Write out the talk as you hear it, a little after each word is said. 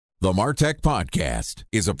The MarTech Podcast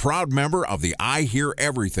is a proud member of the I Hear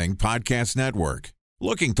Everything Podcast Network.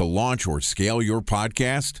 Looking to launch or scale your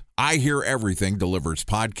podcast? I Hear Everything delivers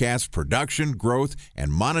podcast production, growth,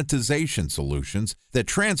 and monetization solutions that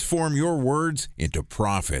transform your words into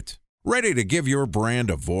profit. Ready to give your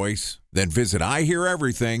brand a voice? Then visit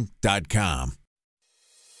iheareverything.com.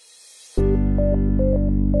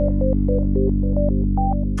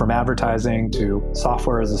 From advertising to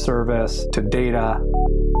software as a service to data.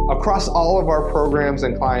 Across all of our programs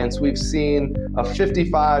and clients, we've seen a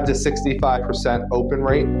 55 to 65% open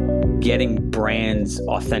rate. Getting brands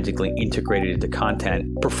authentically integrated into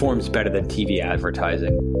content performs better than TV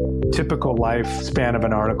advertising. Typical lifespan of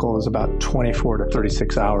an article is about 24 to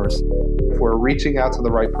 36 hours. If we're reaching out to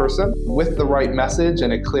the right person with the right message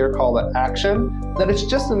and a clear call to action, then it's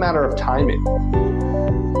just a matter of timing.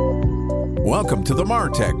 Welcome to the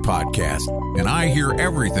MarTech Podcast, an I Hear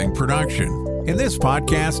Everything production. In this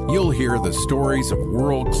podcast, you'll hear the stories of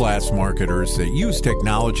world-class marketers that use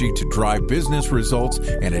technology to drive business results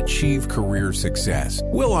and achieve career success.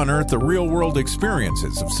 We'll unearth the real-world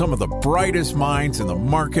experiences of some of the brightest minds in the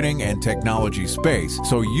marketing and technology space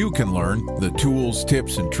so you can learn the tools,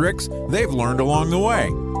 tips, and tricks they've learned along the way.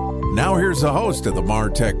 Now here's the host of the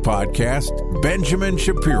MarTech Podcast, Benjamin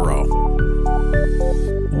Shapiro.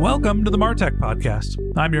 Welcome to the MarTech Podcast.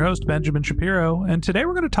 I'm your host, Benjamin Shapiro, and today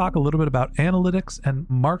we're going to talk a little bit about analytics and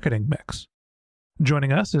marketing mix.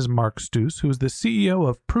 Joining us is Mark Stouse, who is the CEO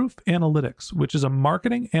of Proof Analytics, which is a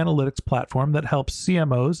marketing analytics platform that helps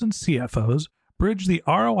CMOs and CFOs bridge the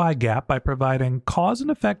ROI gap by providing cause and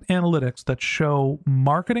effect analytics that show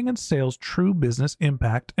marketing and sales true business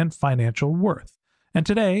impact and financial worth. And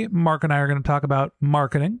today, Mark and I are going to talk about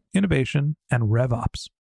marketing, innovation, and RevOps.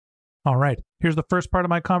 All right, here's the first part of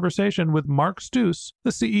my conversation with Mark Stouse, the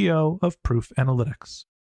CEO of Proof Analytics.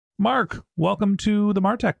 Mark, welcome to the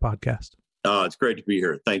MarTech Podcast. Oh, it's great to be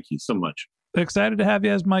here. Thank you so much. Excited to have you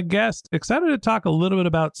as my guest. Excited to talk a little bit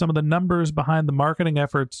about some of the numbers behind the marketing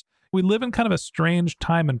efforts. We live in kind of a strange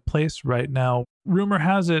time and place right now. Rumor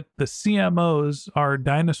has it the CMOs are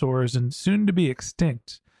dinosaurs and soon to be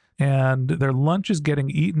extinct, and their lunch is getting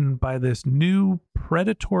eaten by this new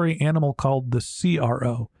predatory animal called the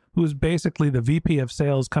CRO, who is basically the VP of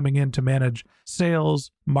sales coming in to manage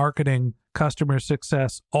sales, marketing, customer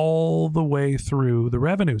success, all the way through the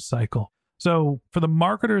revenue cycle. So for the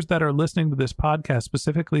marketers that are listening to this podcast,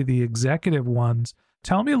 specifically the executive ones,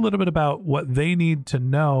 tell me a little bit about what they need to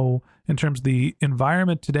know in terms of the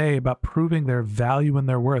environment today about proving their value and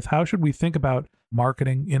their worth. How should we think about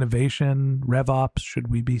marketing, innovation, RevOps? Should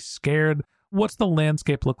we be scared? What's the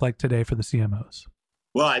landscape look like today for the CMOs?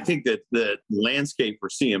 Well, I think that the landscape for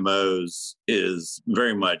CMOs is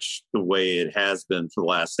very much the way it has been for the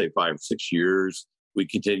last, say, 5 or 6 years. We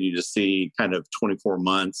continue to see kind of 24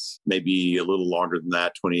 months, maybe a little longer than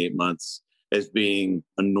that, 28 months, as being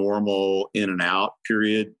a normal in and out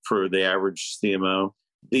period for the average CMO.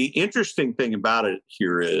 The interesting thing about it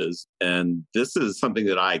here is, and this is something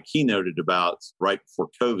that I keynoted about right before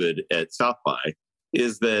COVID at South by,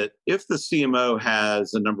 is that if the CMO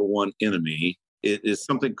has a number one enemy, it is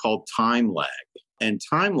something called time lag. And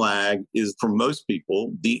time lag is, for most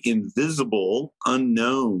people, the invisible,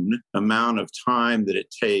 unknown amount of time that it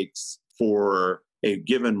takes for a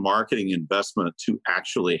given marketing investment to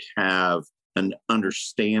actually have an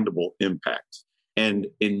understandable impact. And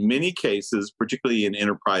in many cases, particularly in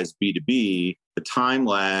enterprise B2B, the time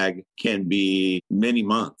lag can be many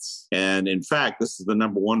months. And in fact, this is the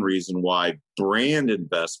number one reason why brand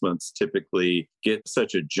investments typically get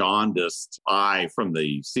such a jaundiced eye from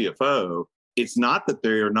the CFO. It's not that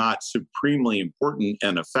they are not supremely important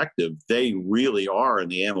and effective. They really are,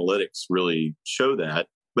 and the analytics really show that.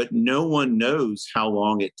 But no one knows how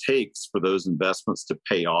long it takes for those investments to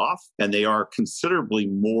pay off. And they are considerably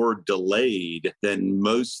more delayed than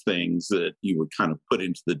most things that you would kind of put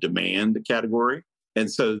into the demand category. And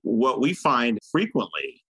so what we find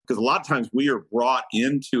frequently, because a lot of times we are brought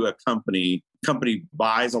into a company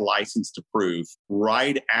buys a license to Proof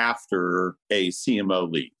right after a CMO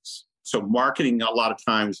leaves. So marketing a lot of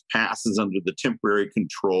times passes under the temporary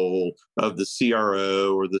control of the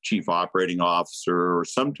CRO or the chief operating officer, or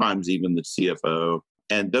sometimes even the CFO.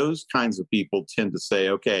 And those kinds of people tend to say,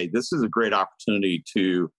 okay, this is a great opportunity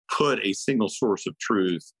to put a single source of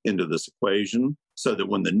truth into this equation so that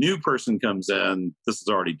when the new person comes in, this is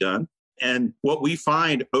already done. And what we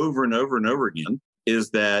find over and over and over again is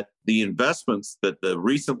that the investments that the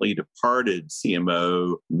recently departed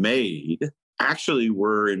CMO made actually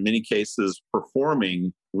were in many cases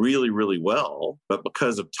performing really, really well. But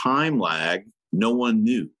because of time lag, no one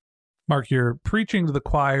knew. Mark, you're preaching to the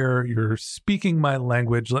choir. You're speaking my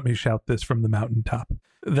language. Let me shout this from the mountaintop.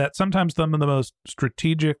 That sometimes some of the most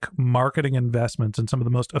strategic marketing investments and some of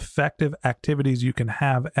the most effective activities you can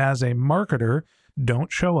have as a marketer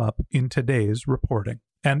don't show up in today's reporting.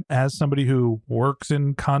 And as somebody who works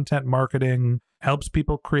in content marketing, helps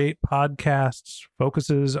people create podcasts,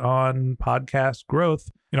 focuses on podcast growth,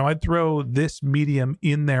 I'd throw this medium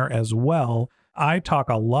in there as well. I talk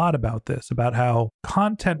a lot about this, about how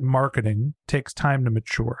content marketing takes time to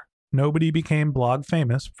mature. Nobody became blog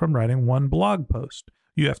famous from writing one blog post.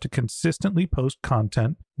 You have to consistently post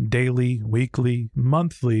content daily, weekly,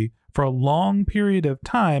 monthly for a long period of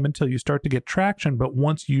time until you start to get traction. But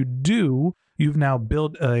once you do, you've now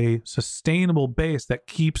built a sustainable base that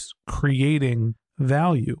keeps creating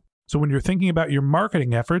value. So when you're thinking about your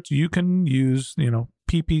marketing efforts, you can use,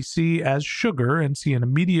 PPC as sugar and see an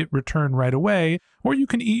immediate return right away, or you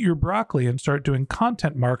can eat your broccoli and start doing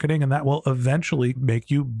content marketing, and that will eventually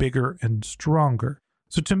make you bigger and stronger.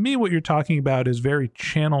 So to me, what you're talking about is very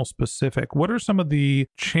channel specific. What are some of the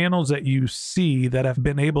channels that you see that have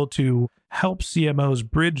been able to help CMOs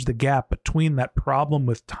bridge the gap between that problem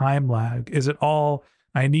with time lag? Is it all,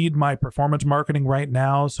 I need my performance marketing right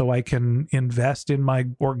now so I can invest in my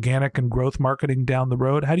organic and growth marketing down the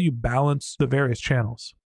road? How do you balance the various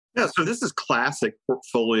channels? Yeah, so this is classic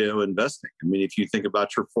portfolio investing. I mean, if you think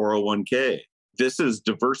about your 401k, this is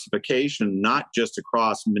diversification, not just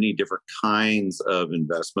across many different kinds of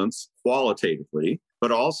investments qualitatively,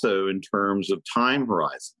 but also in terms of time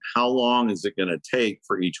horizon. How long is it going to take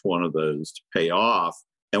for each one of those to pay off?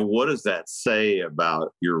 And what does that say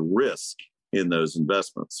about your risk in those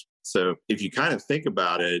investments? So if you kind of think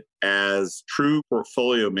about it as true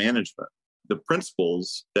portfolio management, the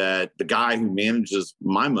principles that the guy who manages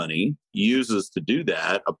my money uses to do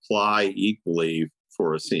that apply equally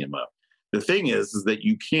for a CMO. The thing is that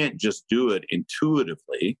you can't just do it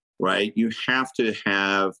intuitively, right? You have to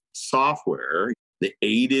have software. The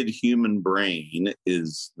aided human brain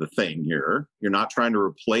is the thing here. You're not trying to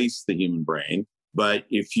replace the human brain, but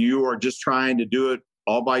if you are just trying to do it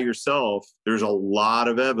all by yourself, there's a lot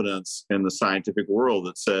of evidence in the scientific world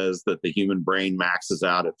that says that the human brain maxes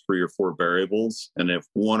out at 3 or 4 variables. And if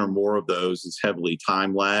one or more of those is heavily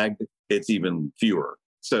time lagged, it's even fewer.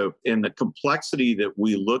 So in the complexity that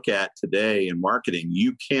we look at today in marketing,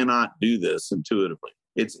 you cannot do this intuitively.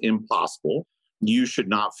 It's impossible. You should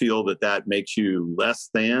not feel that that makes you less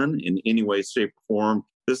than in any way, shape, or form.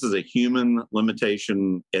 This is a human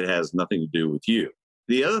limitation. It has nothing to do with you.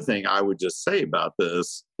 The other thing I would just say about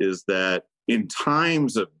this is that in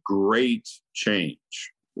times of great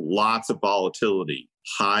change, lots of volatility,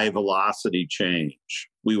 high velocity change,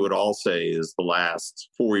 we would all say is the last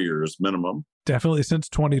 4 years minimum. Definitely since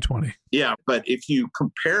 2020. Yeah, but if you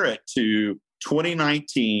compare it to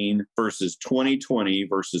 2019 versus 2020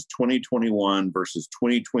 versus 2021 versus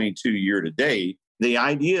 2022 year to date, the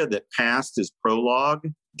idea that past is prologue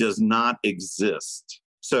does not exist.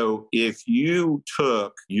 So if you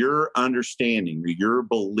took your understanding, your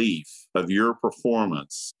belief of your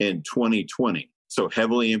performance in 2020, so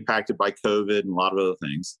heavily impacted by COVID and a lot of other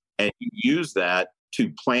things, and you use that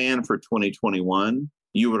to plan for 2021,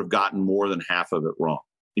 you would have gotten more than half of it wrong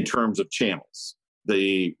in terms of channels.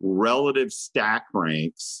 The relative stack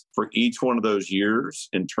ranks for each one of those years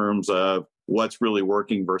in terms of what's really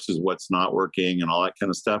working versus what's not working and all that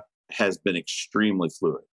kind of stuff has been extremely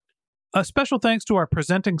fluid. A special thanks to our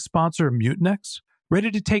presenting sponsor, Mutinex.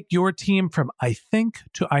 Ready to take your team from I think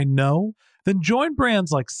to I know? Then join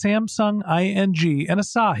brands like Samsung, ING, and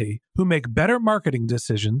Asahi who make better marketing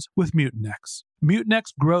decisions with Mutinex. Mutinex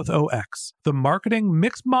Growth OX, the marketing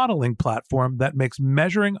mix modeling platform that makes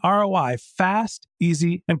measuring ROI fast,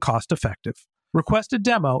 easy, and cost-effective. Request a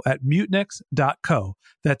demo at mutinex.co.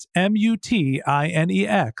 That's MUTINEX.co.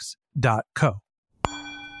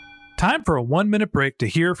 Time for a 1-minute break to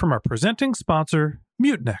hear from our presenting sponsor,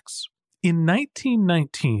 Mutinex. In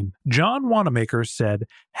 1919, John Wanamaker said,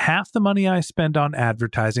 "Half the money I spend on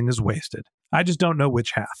advertising is wasted. I just don't know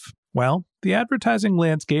which half." Well, the advertising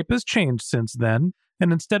landscape has changed since then,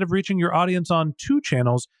 and instead of reaching your audience on 2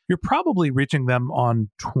 channels, you're probably reaching them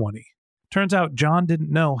on 20. Turns out John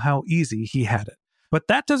didn't know how easy he had it. But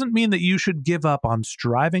that doesn't mean that you should give up on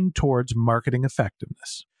striving towards marketing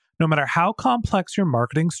effectiveness. No matter how complex your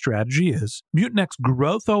marketing strategy is, Mutinex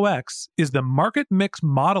Growth OX is the market mix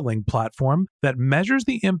modeling platform that measures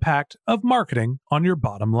the impact of marketing on your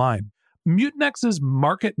bottom line. Mutinex's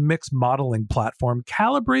market mix modeling platform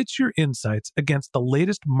calibrates your insights against the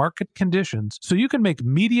latest market conditions so you can make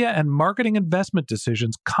media and marketing investment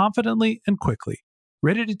decisions confidently and quickly.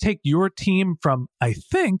 Ready to take your team from I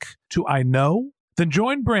think to I know? Then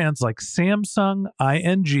join brands like Samsung,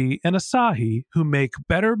 ING, and Asahi who make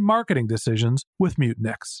better marketing decisions with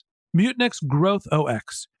Mutinex. Mutinex Growth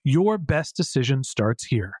OX. Your best decision starts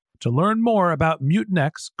here. To learn more about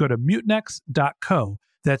Mutinex, go to mutinex.co.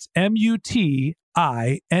 That's MUTINEX.co.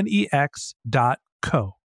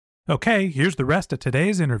 Okay, here's the rest of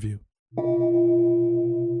today's interview.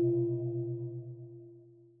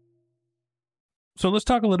 So let's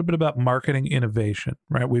talk a little bit about marketing innovation,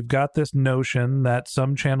 right? We've got this notion that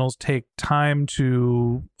some channels take time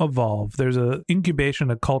to evolve. There's an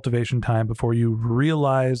incubation, a cultivation time before you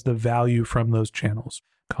realize the value from those channels.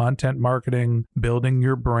 Content marketing, building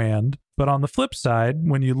your brand. But on the flip side,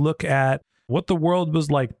 when you look at what the world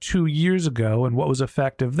was like 2 years ago and what was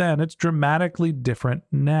effective then, it's dramatically different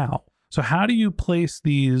now. So how do you place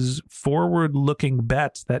these forward-looking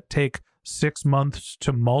bets that take 6 months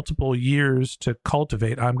to multiple years to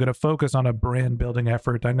cultivate? I'm going to focus on a brand building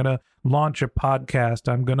effort. I'm going to launch a podcast.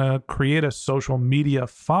 I'm going to create a social media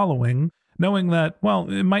following, knowing that, well,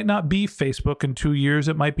 it might not be Facebook in 2 years.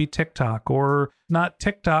 It might be TikTok, or not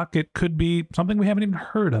TikTok. It could be something we haven't even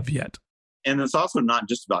heard of yet. And it's also not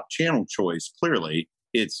just about channel choice, clearly.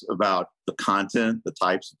 It's about the content, the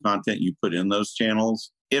types of content you put in those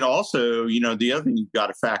channels. It also, the other thing you've got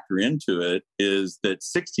to factor into it is that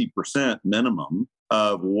 60% minimum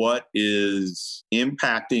of what is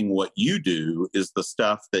impacting what you do is the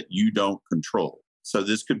stuff that you don't control. So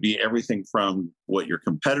this could be everything from what your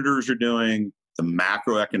competitors are doing, the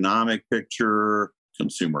macroeconomic picture,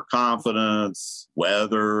 consumer confidence,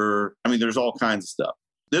 weather. There's all kinds of stuff.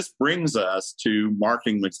 This brings us to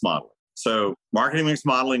marketing mix modeling. So marketing mix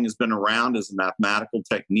modeling has been around as a mathematical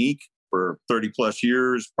technique for 30 plus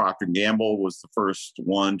years. Procter & Gamble was the first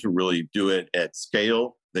one to really do it at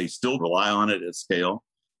scale. They still rely on it at scale.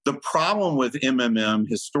 The problem with MMM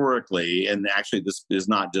historically, and actually this is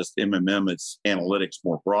not just MMM, it's analytics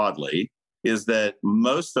more broadly, is that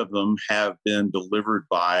most of them have been delivered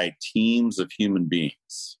by teams of human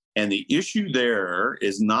beings. And the issue there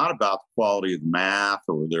is not about the quality of the math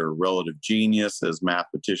or their relative genius as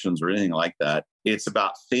mathematicians or anything like that. It's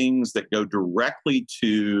about things that go directly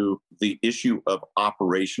to the issue of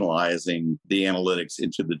operationalizing the analytics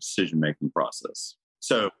into the decision-making process.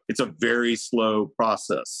 So it's a very slow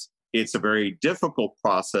process. It's a very difficult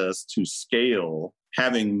process to scale.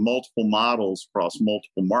 Having multiple models across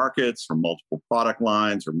multiple markets or multiple product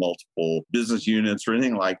lines or multiple business units or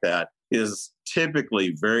anything like that is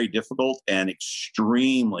typically very difficult and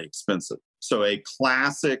extremely expensive. So a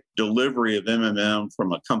classic delivery of MMM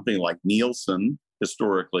from a company like Nielsen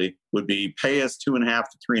historically would be pay us $2.5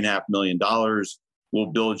 to $3.5 million.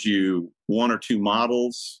 We'll build you 1 or 2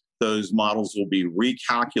 models. Those models will be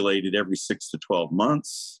recalculated every 6 to 12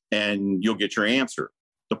 months, and you'll get your answer.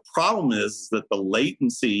 The problem is that the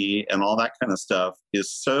latency and all that kind of stuff is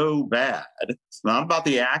so bad. It's not about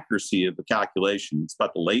the accuracy of the calculation. It's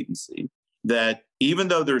about the latency, that even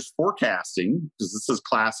though there's forecasting, because this is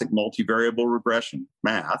classic multivariable regression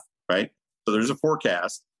math, right? So there's a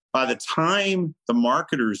forecast. By the time the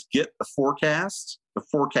marketers get the forecast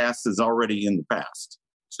is already in the past.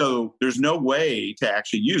 So there's no way to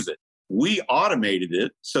actually use it. We automated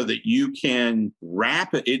it so that you can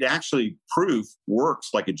wrap it. It actually proof works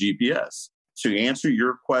like a GPS. To answer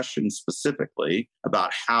your question specifically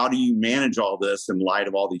about how do you manage all this in light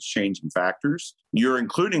of all these changing factors, you're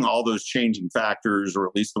including all those changing factors, or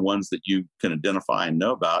at least the ones that you can identify and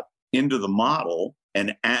know about, into the model.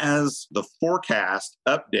 And as the forecast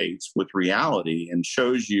updates with reality and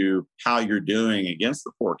shows you how you're doing against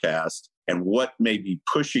the forecast and what may be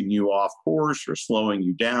pushing you off course or slowing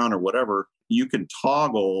you down or whatever, you can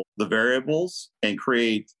toggle the variables and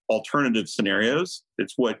create alternative scenarios.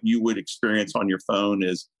 It's what you would experience on your phone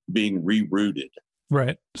as being rerouted.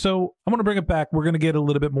 Right. So I want to bring it back. We're going to get a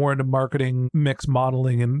little bit more into marketing mix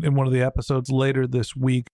modeling in one of the episodes later this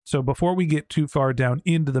week. So before we get too far down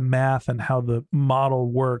into the math and how the model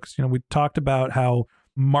works, we talked about how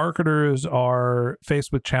marketers are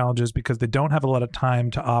faced with challenges because they don't have a lot of time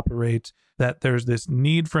to operate, that there's this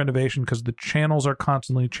need for innovation because the channels are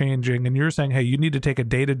constantly changing. And you're saying, hey, you need to take a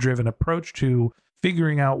data-driven approach to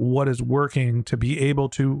figuring out what is working to be able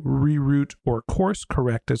to reroute or course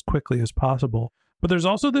correct as quickly as possible. But there's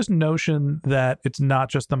also this notion that it's not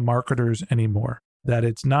just the marketers anymore, that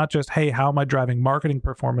it's not just, hey, how am I driving marketing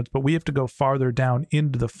performance, but we have to go farther down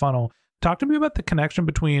into the funnel. Talk to me about the connection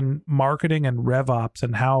between marketing and RevOps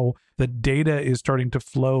and how the data is starting to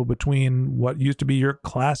flow between what used to be your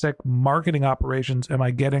classic marketing operations. Am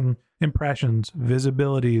I getting impressions,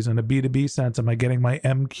 visibilities in a B2B sense? Am I getting my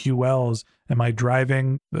MQLs? Am I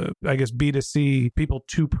driving, B2C people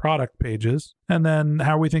to product pages? And then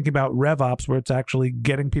how are we thinking about RevOps, where it's actually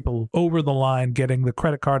getting people over the line, getting the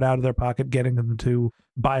credit card out of their pocket, getting them to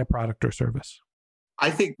buy a product or service? I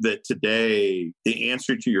think that today, the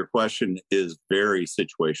answer to your question is very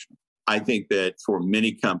situational. I think that for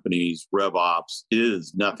many companies, RevOps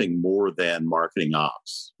is nothing more than marketing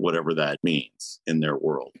ops, whatever that means in their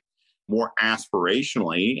world. More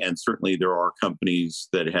aspirationally, and certainly there are companies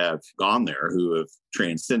that have gone there who have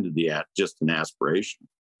transcended just an aspiration.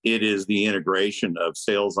 It is the integration of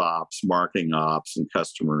sales ops, marketing ops, and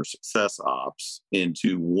customer success ops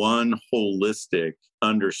into one holistic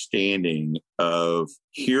understanding of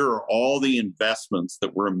here are all the investments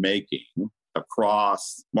that we're making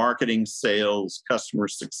across marketing, sales, customer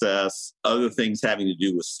success, other things having to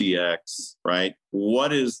do with CX, right?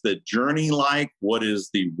 What is the journey like? What is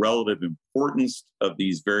the relative importance of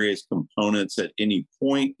these various components at any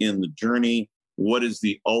point in the journey? What is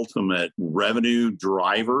the ultimate revenue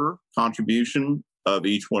driver contribution of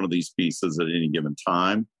each one of these pieces at any given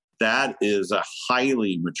time? That is a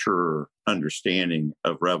highly mature understanding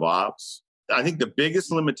of RevOps. I think the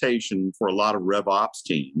biggest limitation for a lot of RevOps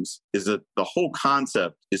teams is that the whole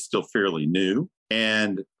concept is still fairly new,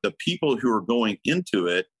 and the people who are going into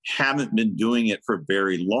it haven't been doing it for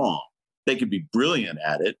very long. They could be brilliant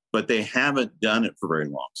at it, but they haven't done it for very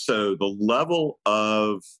long. So the level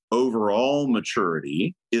of overall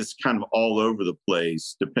maturity is kind of all over the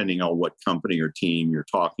place, depending on what company or team you're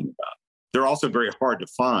talking about. They're also very hard to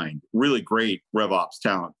find. Really great RevOps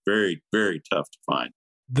talent, very, very tough to find.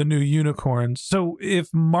 The new unicorns. So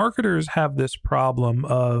if marketers have this problem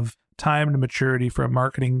of time to maturity for a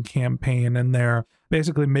marketing campaign and they're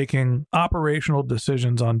basically making operational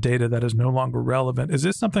decisions on data that is no longer relevant, is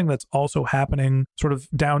this something that's also happening sort of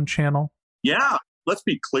down channel? Yeah. Let's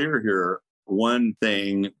be clear here. One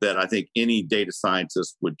thing that I think any data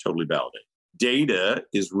scientist would totally validate. Data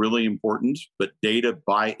is really important, but data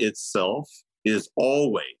by itself is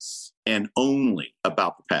always and only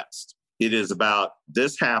about the past. It is about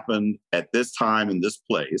this happened at this time in this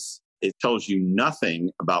place. It tells you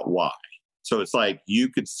nothing about why. So it's like you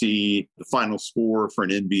could see the final score for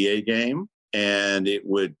an NBA game and it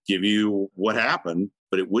would give you what happened,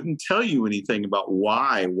 but it wouldn't tell you anything about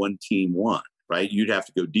why one team won, right? You'd have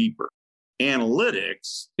to go deeper.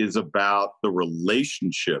 Analytics is about the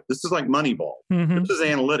relationship. This is like Moneyball. Mm-hmm. This is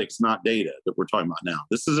analytics, not data that we're talking about now.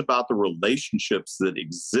 This is about the relationships that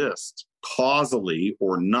exist causally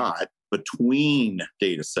or not between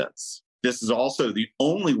data sets. This is also the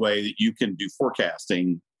only way that you can do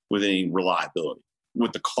forecasting with any reliability,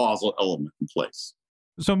 with the causal element in place.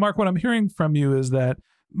 So, Mark, what I'm hearing from you is that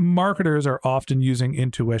marketers are often using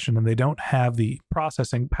intuition and they don't have the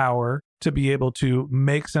processing power to be able to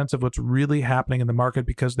make sense of what's really happening in the market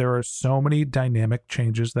because there are so many dynamic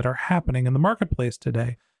changes that are happening in the marketplace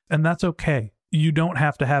today. And that's okay. You don't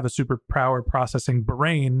have to have a superpower processing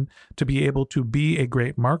brain to be able to be a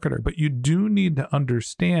great marketer, but you do need to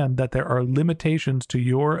understand that there are limitations to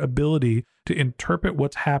your ability to interpret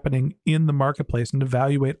what's happening in the marketplace and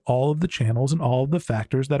evaluate all of the channels and all of the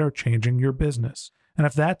factors that are changing your business. And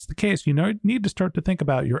if that's the case, you need to start to think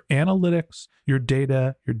about your analytics, your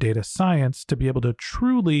data science to be able to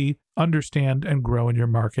truly understand and grow in your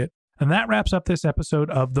market. And that wraps up this episode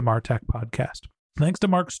of the MarTech Podcast. Thanks to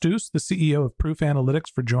Mark Stouse, the CEO of Proof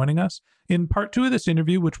Analytics, for joining us. In part 2 of this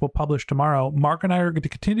interview, which we'll publish tomorrow, Mark and I are going to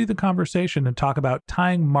continue the conversation and talk about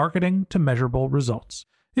tying marketing to measurable results.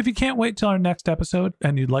 If you can't wait till our next episode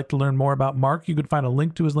and you'd like to learn more about Mark, you can find a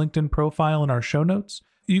link to his LinkedIn profile in our show notes.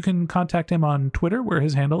 You can contact him on Twitter, where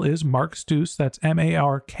his handle is Mark Stouse, that's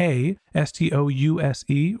MarkStouse,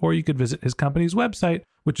 or you could visit his company's website,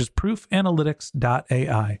 which is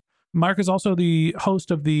proofanalytics.ai. Mark is also the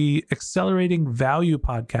host of the Accelerating Value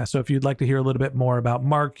podcast. So if you'd like to hear a little bit more about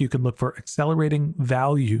Mark, you can look for Accelerating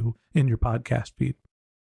Value in your podcast feed.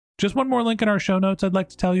 Just one more link in our show notes I'd like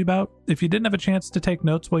to tell you about. If you didn't have a chance to take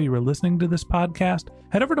notes while you were listening to this podcast,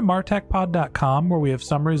 head over to martechpod.com, where we have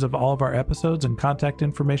summaries of all of our episodes and contact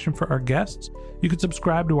information for our guests. You can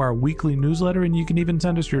subscribe to our weekly newsletter, and you can even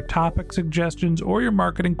send us your topic suggestions or your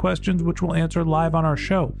marketing questions, which we'll answer live on our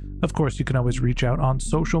show. Of course, you can always reach out on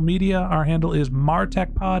social media. Our handle is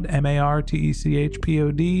MarTechPod,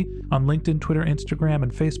 MarTechPod, on LinkedIn, Twitter, Instagram,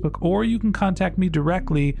 and Facebook, or you can contact me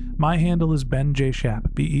directly. My handle is Ben J. Shap,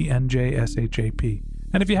 BenJShap.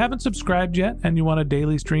 And if you haven't subscribed yet and you want a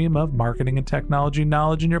daily stream of marketing and technology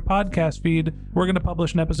knowledge in your podcast feed, we're going to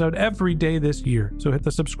publish an episode every day this year. So hit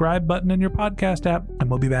the subscribe button in your podcast app and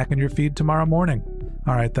we'll be back in your feed tomorrow morning.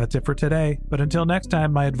 All right, that's it for today. But until next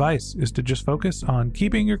time, my advice is to just focus on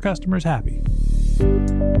keeping your customers happy.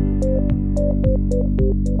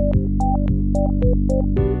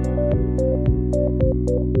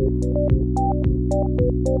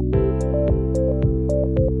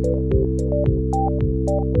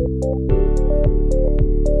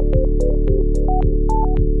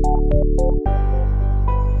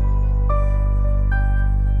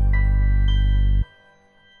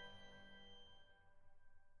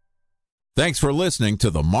 Thanks for listening to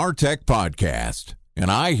the MarTech Podcast, and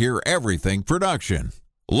I Hear Everything production.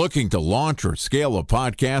 Looking to launch or scale a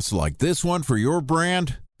podcast like this one for your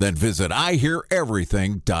brand? Then visit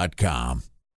iheareverything.com.